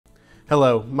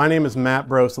Hello, my name is Matt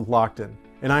Brost with Lockton,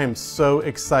 and I am so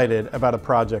excited about a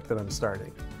project that I'm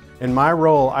starting. In my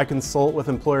role, I consult with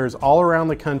employers all around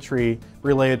the country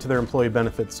related to their employee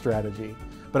benefits strategy,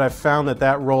 but I've found that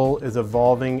that role is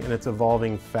evolving, and it's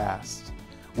evolving fast.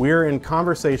 We're in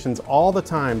conversations all the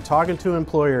time talking to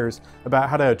employers about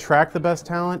how to attract the best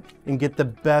talent and get the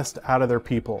best out of their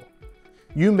people.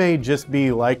 You may just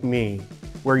be like me,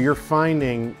 where you're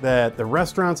finding that the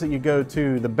restaurants that you go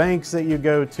to, the banks that you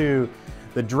go to,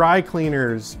 the dry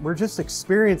cleaners, we're just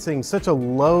experiencing such a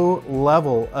low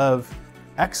level of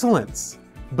excellence.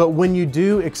 But when you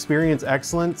do experience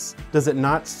excellence, does it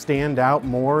not stand out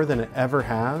more than it ever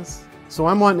has? So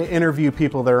I'm wanting to interview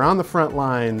people that are on the front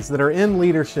lines, that are in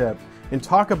leadership, and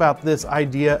talk about this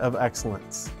idea of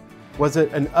excellence. Was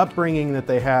it an upbringing that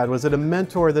they had? Was it a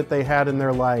mentor that they had in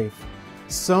their life?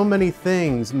 So many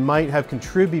things might have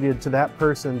contributed to that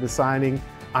person deciding,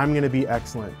 I'm going to be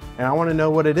excellent. And I want to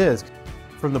know what it is.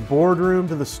 From the boardroom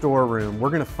to the storeroom, we're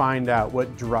going to find out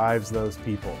what drives those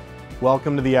people.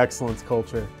 Welcome to the excellence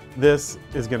culture. This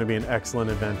is going to be an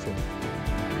excellent adventure.